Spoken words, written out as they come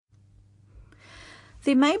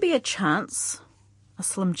There may be a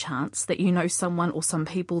slim chance, that you know someone or some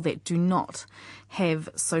people that do not have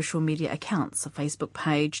social media accounts, a Facebook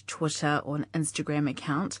page, Twitter or an Instagram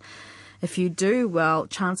account. If you do, well,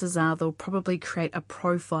 chances are they'll probably create a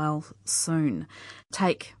profile soon.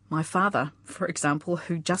 Take my father, for example,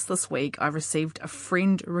 who just this week I received a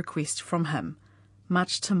friend request from him,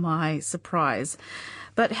 much to my surprise.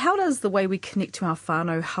 But how does the way we connect to our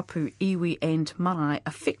whānau, hapu, iwi and marae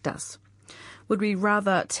affect us? Would we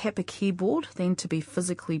rather tap a keyboard than to be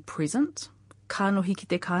physically present? Kānohi ki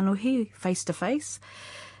te kānohi, face to face?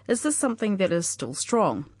 Is this something that is still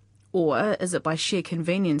strong? Or is it by sheer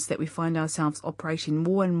convenience that we find ourselves operating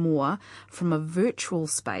more and more from a virtual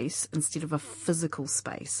space instead of a physical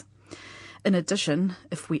space? In addition,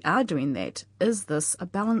 if we are doing that, is this a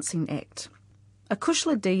balancing act?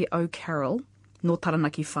 Acushla D. O. Carroll, no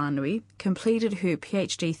Taranaki Whānui, completed her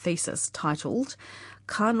PhD thesis titled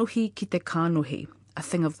Kānohi ki te kānohi, a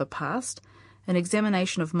thing of the past, an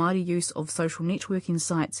examination of Māori use of social networking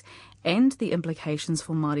sites and the implications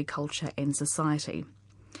for Māori culture and society.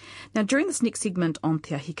 Now, during this next segment on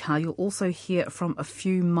Te Ahi Ka, you'll also hear from a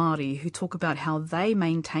few Māori who talk about how they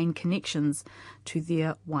maintain connections to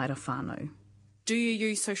their waira whānau. Do you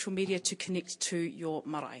use social media to connect to your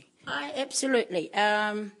marae? Absolutely.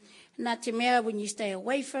 Nā te mea, when you stay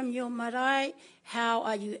away from your marae, how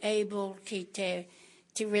are you able to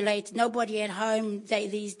relate? Nobody at home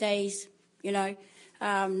these days, nā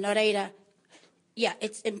reira. Yeah,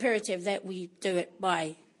 it's imperative that we do it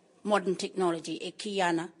by modern technology, e ki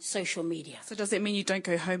ana, social media. So does that mean you don't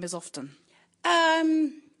go home as often?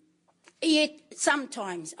 Yeah,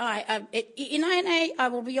 sometimes. I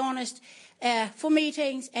will be honest, for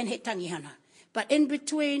meetings and he tangihana. But in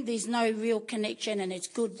between, there's no real connection, and it's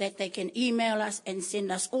good that they can email us and send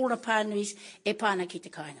us all the pānuis e pāna ki te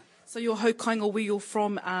kainga. So your haukainga, where you're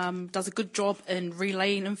from, does a good job in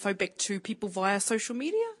relaying info back to people via social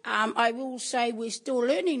media? I will say we're still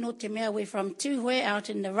learning, no te mea. We're from Tūhoe out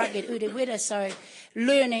in the rugged Urewera, so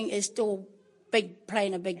learning is still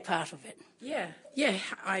playing a big part of it. Yeah,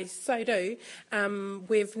 I so do.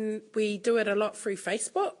 We do it a lot through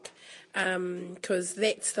Facebook, because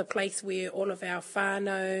that's the place where all of our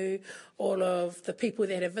whānau, all of the people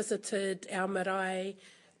that have visited our marae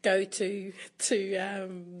go to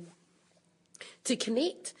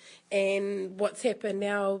connect. And what's happened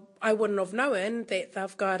now, I wouldn't have known that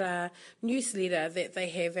they've got a newsletter that they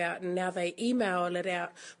have out, and now they email it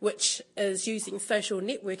out, which is using social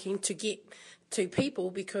networking to get to people,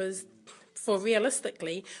 because for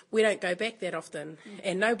realistically, we don't go back that often,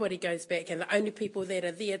 and nobody goes back, and the only people that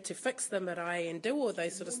are there to fix the marae and do all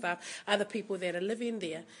those sort of stuff are the people that are living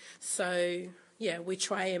there. So yeah, we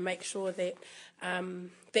try and make sure that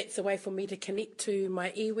that's a way for me to connect to my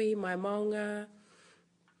iwi, my maunga,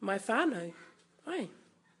 my whānau. Aye.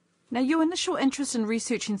 Now, your initial interest in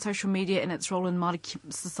researching social media and its role in Māori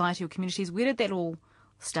society or communities, where did that all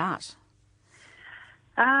start?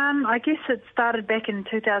 I guess it started back in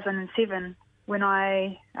 2007 when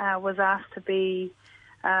I was asked to be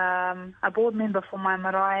a board member for my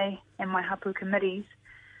marae and my hapu committees.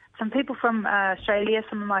 Some people from Australia,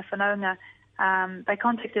 some of my whanaunga, they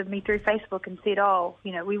contacted me through Facebook and said,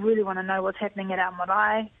 we really want to know what's happening at our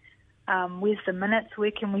marae. Where's the minutes?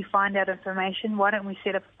 Where can we find out information? Why don't we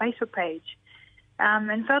set up a Facebook page?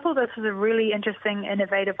 And so I thought this was a really interesting,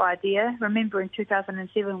 innovative idea. Remember, in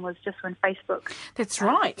 2007 was just when Facebook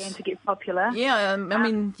began to get popular. Yeah,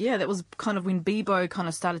 that was kind of when Bebo kind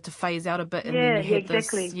of started to phase out a bit. And then you had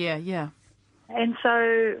exactly. Yeah. And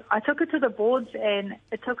so I took it to the boards, and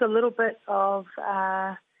it took a little bit of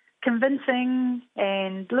convincing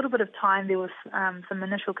and a little bit of time. There was some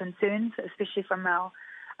initial concerns, especially from our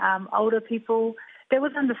older people. That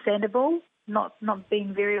was understandable, not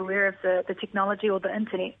being very aware of the technology or the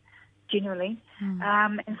internet generally.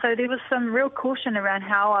 And so there was some real caution around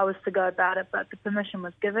how I was to go about it, but the permission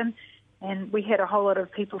was given, and we had a whole lot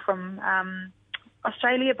of people from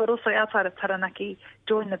Australia, but also outside of Taranaki,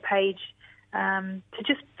 join the page to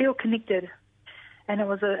just feel connected. And it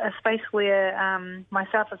was a space where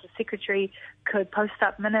myself as a secretary could post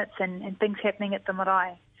up minutes and things happening at the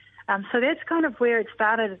marae. So that's kind of where it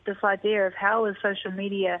started, this idea of how is social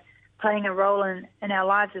media playing a role in our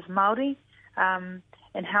lives as Māori,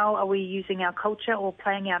 and how are we using our culture or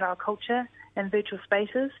playing out our culture in virtual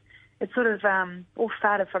spaces. It sort of all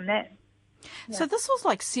started from that. Yeah. So this was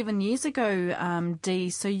like 7 years ago, Dee.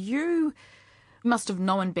 So you must have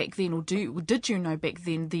known back then, or did you know back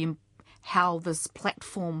then how this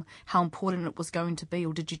platform, how important it was going to be,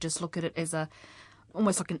 or did you just look at it as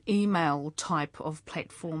almost like an email type of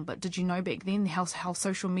platform? But did you know back then how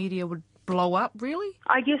social media would blow up, really?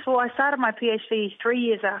 I guess, well, I started my PhD 3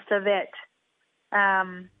 years after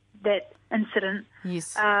that incident.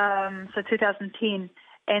 Yes. So 2010.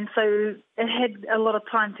 And so it had a lot of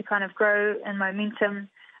time to kind of grow in momentum.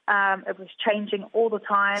 It was changing all the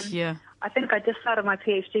time. Yeah. I think I just started my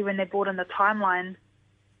PhD when they brought in the timeline.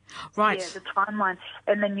 Right. Yeah, the timeline,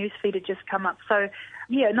 and the newsfeed had just come up. So,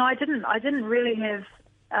 yeah, no, I didn't really have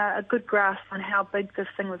a good grasp on how big this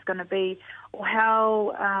thing was going to be, or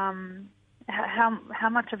how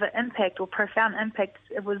much of an impact or profound impact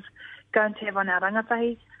it was going to have on our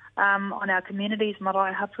rangatahi, on our communities,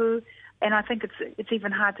 marae hapu. And I think it's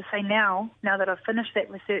even hard to say now that I've finished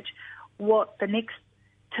that research, what the next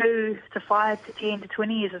 2 to 5 to 10 to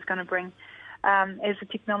 20 years is going to bring, as the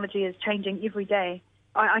technology is changing every day.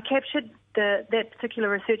 I captured that particular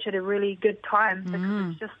research at a really good time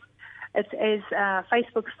because it's as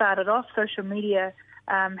Facebook started off, social media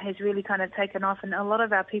has really kind of taken off, and a lot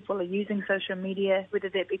of our people are using social media, whether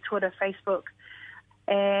that be Twitter, Facebook,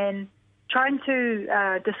 and trying to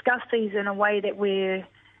discuss these in a way that we're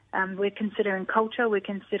considering culture, we're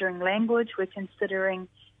considering language, we're considering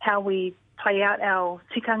how we play out our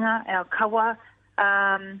tikanga, our kawa,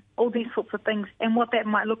 all these sorts of things, and what that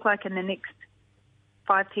might look like in the next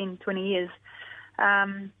 5, 10, 20 years.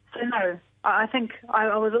 So no, I think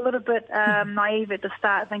I was a little bit naive at the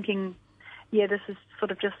start, thinking, yeah, this is sort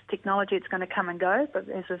of just technology, it's going to come and go. But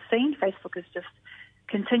as we've seen, Facebook has just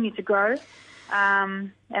continued to grow.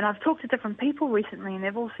 And I've talked to different people recently, and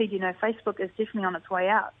they've all said, Facebook is definitely on its way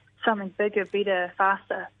out. Something bigger, better,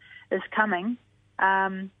 faster is coming.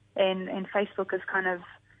 And Facebook is kind of,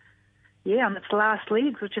 on its last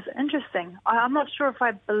legs, which is interesting. I'm not sure if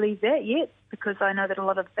I believe that yet, because I know that a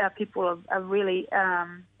lot of our people are really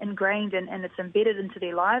ingrained and it's embedded into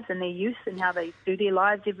their lives and their use and how they do their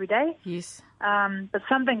lives every day. Yes. But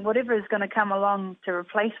whatever is going to come along to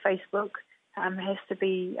replace Facebook has to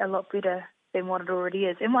be a lot better than what it already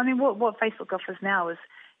is. And I mean, what Facebook offers now is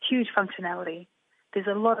huge functionality. There's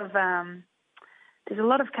a lot of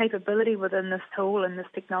capability within this tool and this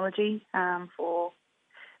technology for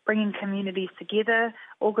bringing communities together,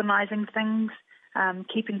 organising things,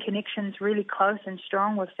 keeping connections really close and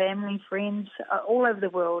strong with family, friends, all over the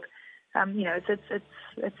world.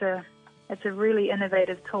 It's a really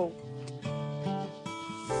innovative tool.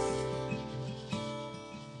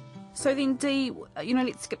 So then, Dee,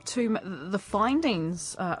 let's skip to the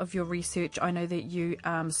findings of your research. I know that you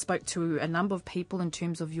spoke to a number of people in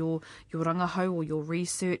terms of your rangahau or your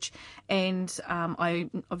research, and are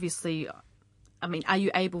you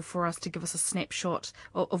able for us to give us a snapshot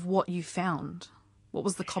of what you found? What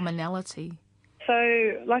was the commonality?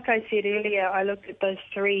 So, like I said earlier, I looked at those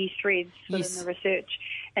 3 threads within the research,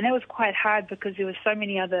 and that was quite hard because there were so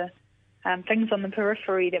many other things on the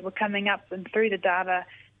periphery that were coming up and through the data,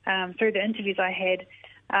 through the interviews I had,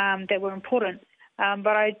 that were important. But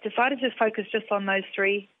I decided to focus just on those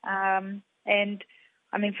 3. And,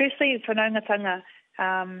 I mean, firstly, whanaungatanga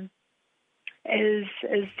is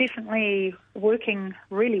definitely working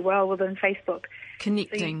really well within Facebook.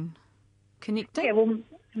 Connecting? Yeah, well,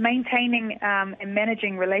 maintaining and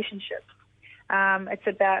managing relationships. It's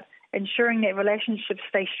about ensuring that relationships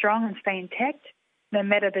stay strong and stay intact, no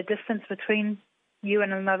matter the distance between you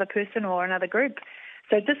and another person or another group.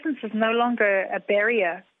 So distance is no longer a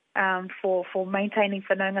barrier for maintaining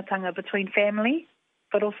whanaungatanga between family,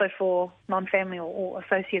 but also for non-family or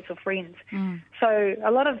associates or friends. So a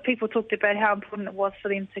lot of people talked about how important it was for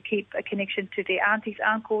them to keep a connection to their aunties,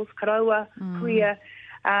 uncles, karaua, kuia,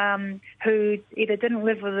 who either didn't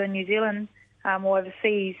live within New Zealand or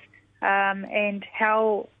overseas, and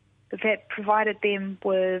how that provided them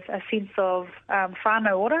with a sense of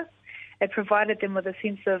whānau ora. It provided them with a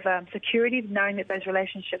sense of security, knowing that those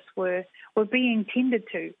relationships were being tended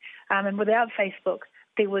to. And without Facebook,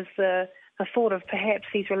 there was the thought of perhaps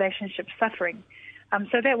these relationships suffering.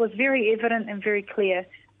 So that was very evident and very clear.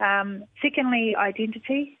 Secondly,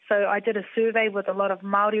 identity. So I did a survey with a lot of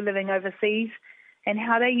Māori living overseas and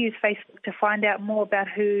how they use Facebook to find out more about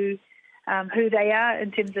who they are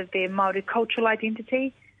in terms of their Māori cultural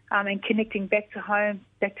identity, and connecting back to home,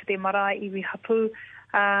 back to their marae, iwi hapu,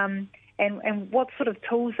 and what sort of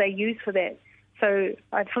tools they use for that. So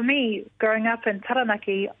for me, growing up in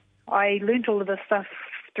Taranaki, I learnt all of this stuff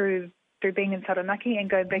through being in Taranaki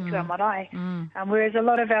and going back to our marae. Whereas a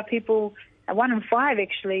lot of our people, 1 in 5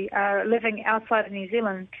 actually, are living outside of New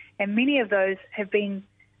Zealand, and many of those have been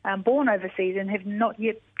born overseas and have not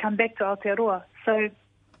yet come back to Aotearoa. So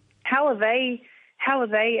how are they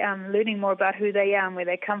learning more about who they are and where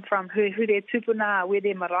they come from, who their tupuna are, where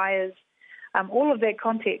their marae is, all of that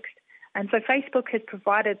context And so Facebook has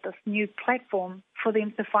provided this new platform for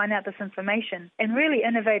them to find out this information in really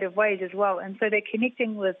innovative ways as well. And so they're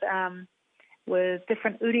connecting with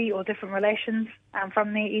different uri or different relations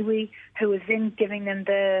from their iwi, who is then giving them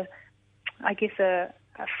a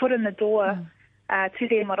foot in the door to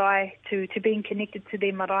their marae, to being connected to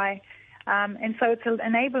their marae. And so it's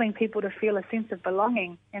enabling people to feel a sense of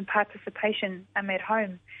belonging and participation at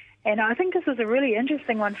home. And I think this is a really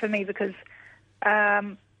interesting one for me because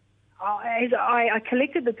I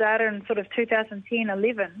collected the data in sort of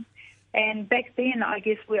 2010-11, and back then I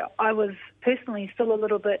guess I was personally still a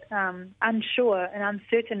little bit unsure and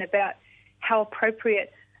uncertain about how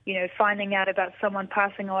appropriate, finding out about someone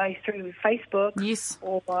passing away through Facebook, yes,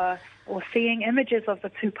 or seeing images of the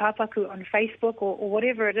tūpapaku on Facebook or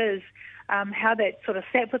whatever it is, how that sort of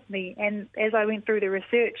sat with me. And as I went through the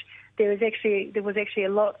research, there was actually a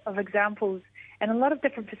lot of examples and a lot of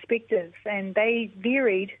different perspectives, and they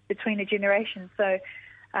varied between the generations. So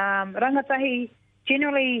rangatahi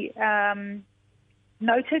generally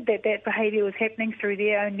noted that behaviour was happening through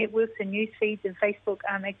their own networks and news feeds and Facebook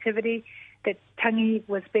activity, that tangi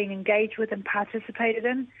was being engaged with and participated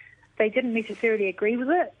in. They didn't necessarily agree with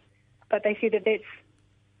it, but they said that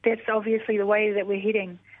that's obviously the way that we're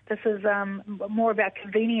heading. This is more about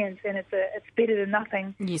convenience, and it's better than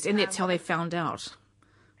nothing. Yes, and that's how they found out.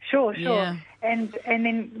 Sure. Yeah. And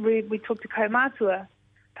then we talked to kaumātua,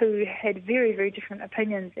 who had very, very different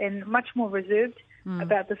opinions and much more reserved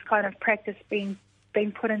about this kind of practice being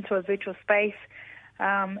put into a virtual space,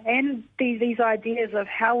 and these ideas of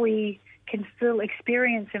how we can still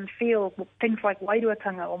experience and feel things like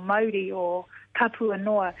wairuatanga or Māori or kapua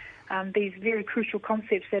noa, these very crucial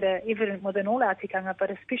concepts that are evident within all our tikanga, but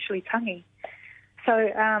especially tangi. So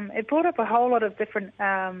it brought up a whole lot of different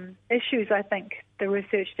issues, I think, the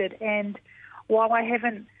research did. And while I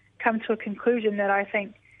haven't come to a conclusion that I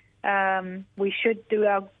think we should do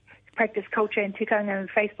our practice culture and tikanga on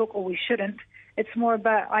Facebook, or we shouldn't, it's more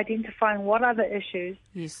about identifying what are the issues,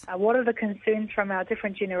 yes, what are the concerns from our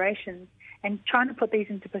different generations, and trying to put these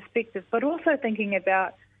into perspective, but also thinking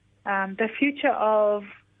about the future of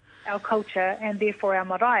our culture and therefore our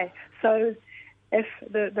marae. So if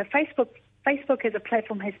the Facebook as a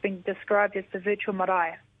platform has been described as the virtual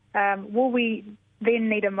marae, will we then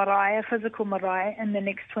need a marae, a physical marae, in the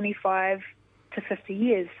next 25 to 50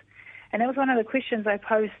 years? And that was one of the questions I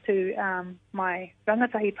posed to my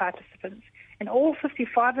rangatahi participants. And all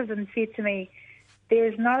 55 of them said to me, there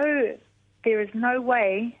is no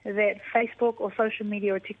way that Facebook or social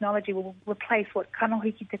media or technology will replace what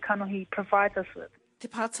kanohi ki te kanohi provides us with. Te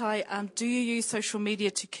Pātai, do you use social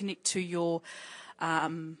media to connect to your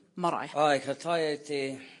marae? Ai, ka taia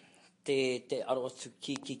te aro atu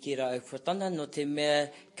ki rau whatana no te mea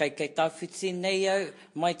kei tawhiti nei au,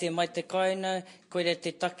 mai te kaina, koere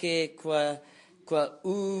te take kua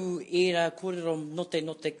era kōrero no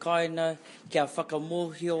te kaina, kia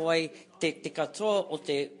whakamohio ai te katoa o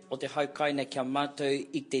te haukaina kia mātou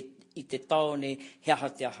i te taone he aha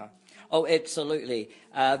te aha. Oh, absolutely.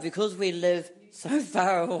 Because we live so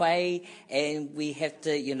far away and we have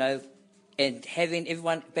to, and having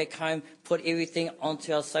everyone back home put everything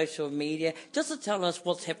onto our social media just to tell us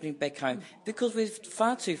what's happening back home, because we're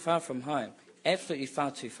far too far from home. Absolutely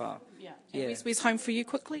far too far. Yeah. Where's home for you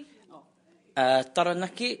quickly?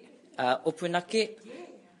 Taranaki, Opunake,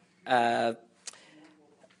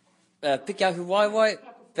 Pikeahu Waiwai,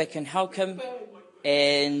 back in Halcombe,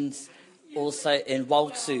 and also in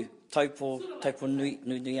Waltu, Taupo Nui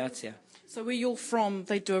Atia. So where you're from,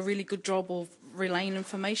 they do a really good job of relaying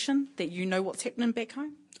information, that you know what's happening back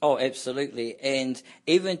home? Oh, absolutely. And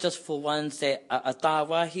even just for ones that are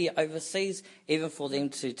tāwahi overseas, even for them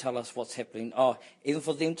to tell us what's happening, even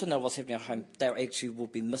for them to know what's happening at home, they actually will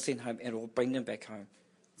be missing home and it will bring them back home.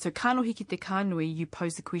 So kanohi ki te kānui, you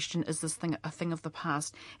pose the question, is this thing a thing of the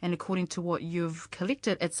past? And according to what you've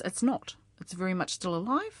collected, it's not. It's very much still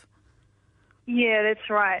alive? Yeah, that's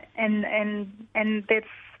right. And that's,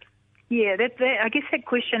 I guess that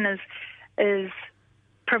question is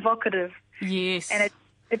provocative. Yes. And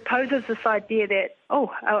it poses this idea that,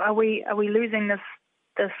 are we losing this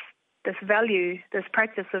value, this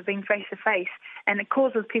practice of being face to face? And it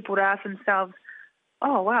causes people to ask themselves,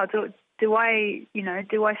 oh wow, do I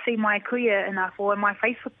see my kuia enough, or am I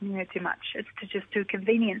Facebooking her too much? It's just too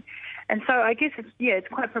convenient. And so I guess it's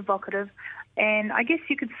quite provocative. And I guess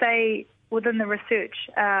you could say within the research,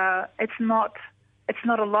 it's not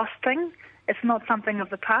a lost thing. It's not something of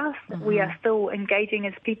the past. Mm-hmm. We are still engaging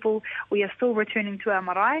as people. We are still returning to our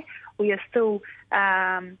marae. We are still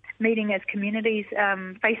meeting as communities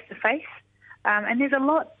face to face. And there's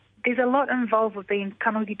a lot involved with being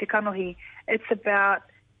kanohi te kanohi. It's about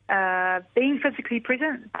being physically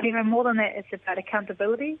present. But even more than that, it's about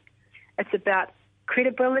accountability. It's about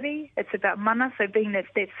credibility. It's about mana, so being that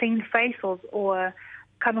seen face or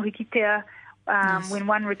kanohi kitea, when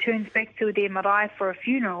one returns back to their marae for a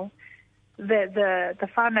funeral, the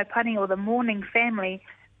whānau pani or the mourning family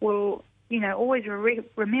will, always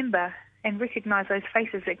remember and recognise those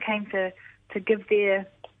faces that came to give their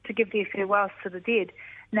farewells to the dead.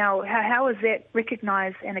 Now, how is that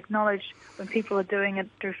recognised and acknowledged when people are doing it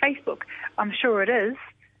through Facebook? I'm sure it is,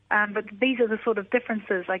 but these are the sort of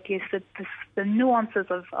differences, I guess, the nuances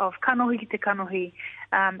of kanohi ki te kanohi,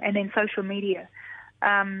 and then social media.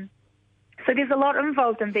 So there's a lot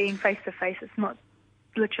involved in being face-to-face. It's not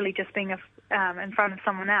literally just being in front of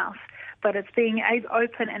someone else, but it's being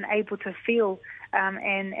open and able to feel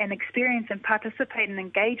and experience and participate and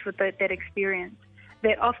engage with that experience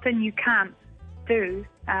that often you can't do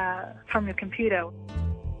from your computer.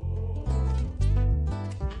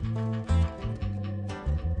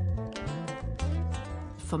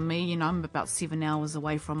 For me, I'm about 7 hours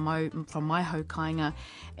away from my hokainga,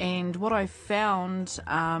 and what I found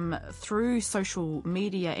through social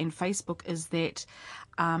media and Facebook is that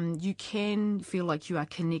you can feel like you are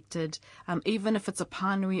connected, even if it's a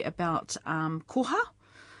pānui about koha.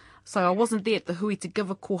 So I wasn't there at the hui to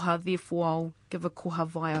give a koha, therefore I'll give a koha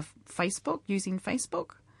via Facebook, using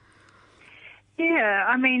Facebook. Yeah,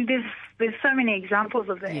 I mean, there's so many examples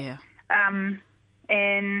of that. Yeah.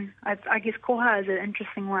 And I guess koha is an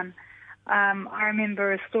interesting one. I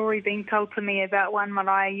remember a story being told to me about one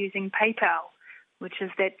marae using PayPal, which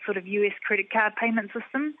is that sort of US credit card payment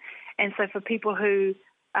system. And so for people who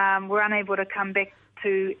were unable to come back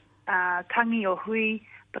to tangi or hui,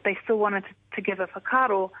 but they still wanted to give a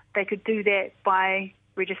whakaro, they could do that by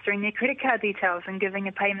registering their credit card details and giving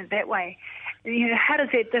a payment that way. How does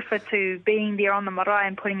that differ to being there on the marae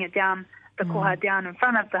and putting it down, the koha down in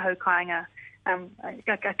front of the hokainga,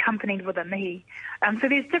 accompanied with a mihi? So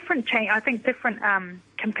there's different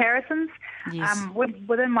comparisons. Yes.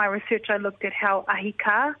 Within my research, I looked at how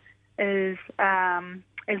ahika is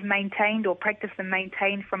maintained or practiced and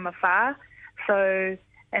maintained from afar. So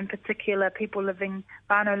in particular,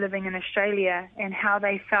 whānau living in Australia, and how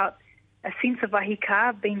they felt a sense of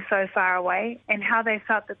ahika being so far away, and how they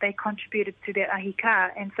felt that they contributed to that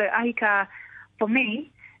ahika. And so ahika, for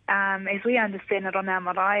me, as we understand it on our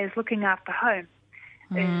marae, is looking after home,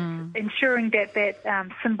 is ensuring that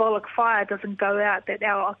symbolic fire doesn't go out, that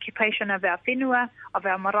our occupation of our whenua, of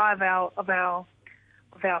our marae, of our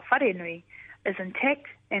wharenui is intact,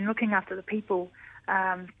 and looking after the people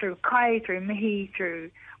through kai, through mihi, through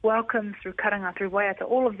welcome, through karanga, through waiata,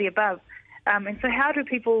 all of the above. And so how do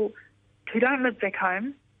people who don't live back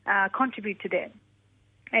home contribute to that?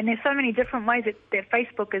 And there's so many different ways that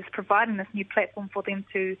Facebook is providing this new platform for them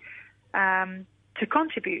to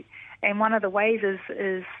contribute. And one of the ways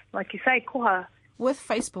is like you say, koha. With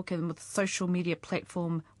Facebook and with social media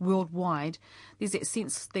platform worldwide, there's that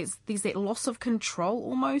sense, there's that loss of control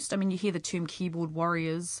almost. I mean, you hear the term keyboard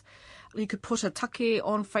warriors. You could put a take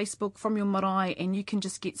on Facebook from your marae and you can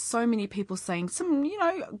just get so many people saying some,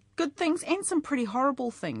 good things and some pretty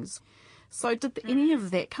horrible things. So did any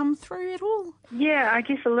of that come through at all? Yeah, I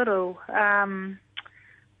guess a little. A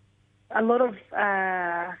lot of,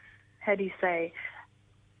 how do you say,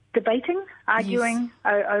 debating, arguing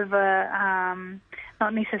over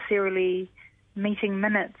not necessarily meeting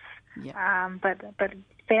minutes, but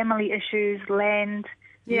family issues, land,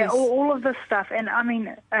 all of this stuff. And I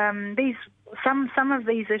mean, some of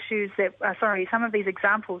these issues some of these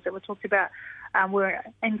examples that were talked about were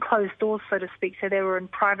in closed doors, so to speak. So they were in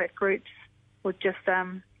private groups with just a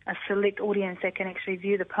select audience that can actually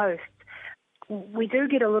view the posts. We do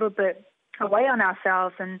get a little bit away on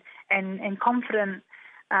ourselves and confident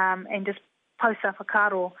and just post our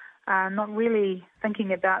whakaro, not really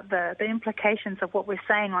thinking about the implications of what we're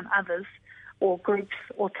saying on others or groups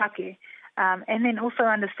or take. And then also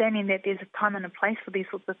understanding that there's a time and a place for these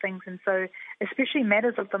sorts of things. And so especially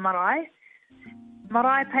matters of the marae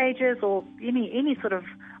pages or any sort of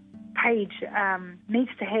page needs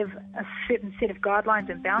to have a certain set of guidelines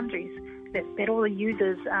and boundaries that all the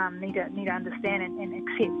users need to understand and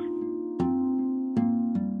accept.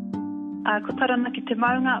 Ko tarana ki te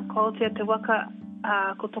maunga, ko Aotea te waka,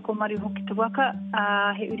 ko toko maru hoki te waka,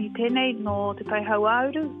 he uri tēnei no te taihau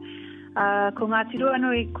auru. Ko ngā tiro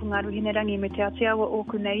anui, ko ngā ruhinerangi me te Aoteawa o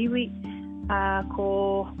kunei iwi,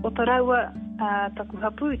 ko Otaraua, taku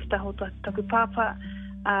hapu i te taho taku pāpa,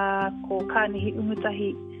 ko kānihi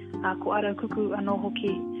umutahi, ko arau kuku anō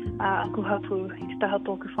hoki, aku hapu i te taho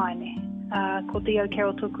tōku whaine. Ko Dio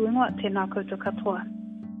Carroll tōku ingoa, tēnā koutou katoa.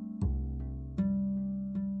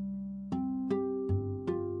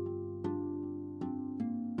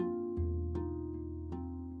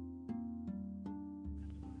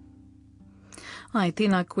 Hi,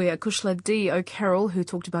 tēnā koe Acushla D. Carroll, who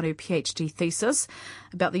talked about her PhD thesis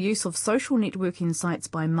about the use of social networking sites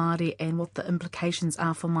by Māori and what the implications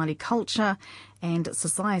are for Māori culture and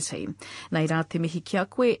society. Nei rā te mihi kia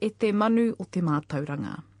koe e te manu o te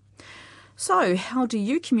mātauranga. So, how do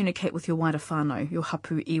you communicate with your wider whānau, your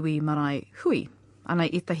hapu, iwi, marae, hui? Ana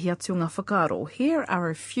i tahi atu ngā whakaaro. Here are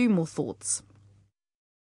a few more thoughts.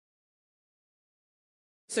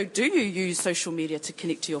 So do you use social media to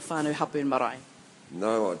connect to your whānau, hapu and marae?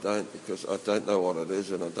 No, I don't, because I don't know what it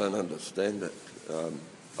is and I don't understand it.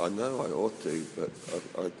 I know I ought to, but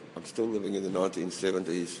I'm still living in the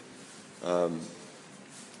 1970s.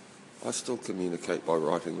 I still communicate by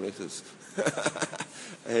writing letters.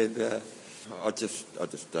 And I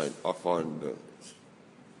just don't. I find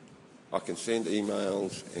I can send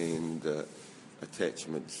emails and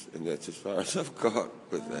attachments, and that's as far as I've got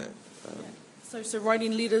with that. So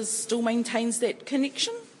writing letters still maintains that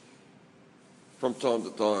connection? From time to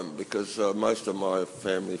time, because most of my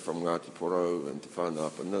family from Ngāti Porou and Te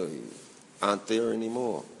Whānau Nui aren't there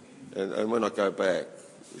anymore. And when I go back,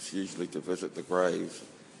 it's usually to visit the graves,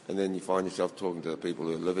 and then you find yourself talking to the people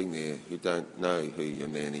who are living there who don't know who your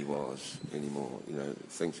nanny was anymore. You know,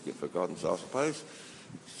 things get forgotten. So I suppose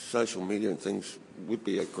social media and things would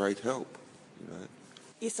be a great help, you know.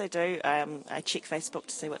 Yes, I do. I check Facebook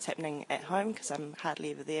to see what's happening at home because I'm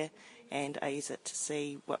hardly ever there, and I use it to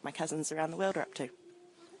see what my cousins around the world are up to.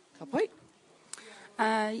 Ka pai?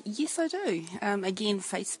 Yes, I do. Again,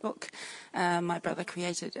 Facebook. My brother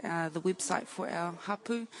created the website for our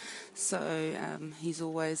hapu, so he's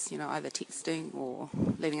always, either texting or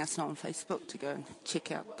letting us know on Facebook to go and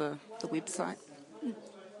check out the website.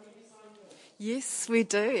 Yes, we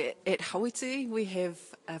do. At Hawiti, we have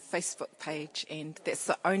a Facebook page, and that's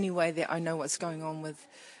the only way that I know what's going on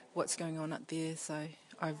up there, so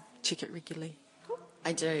I check it regularly.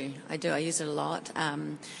 I do. I use it a lot.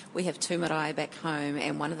 We have two marae back home,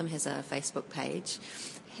 and one of them has a Facebook page.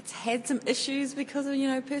 It's had some issues because of,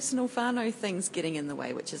 personal whānau things getting in the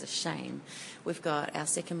way, which is a shame. We've got our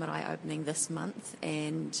second marae opening this month,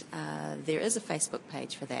 and there is a Facebook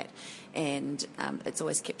page for that. And it's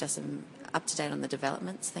always kept us up to date on the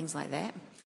developments, things like that.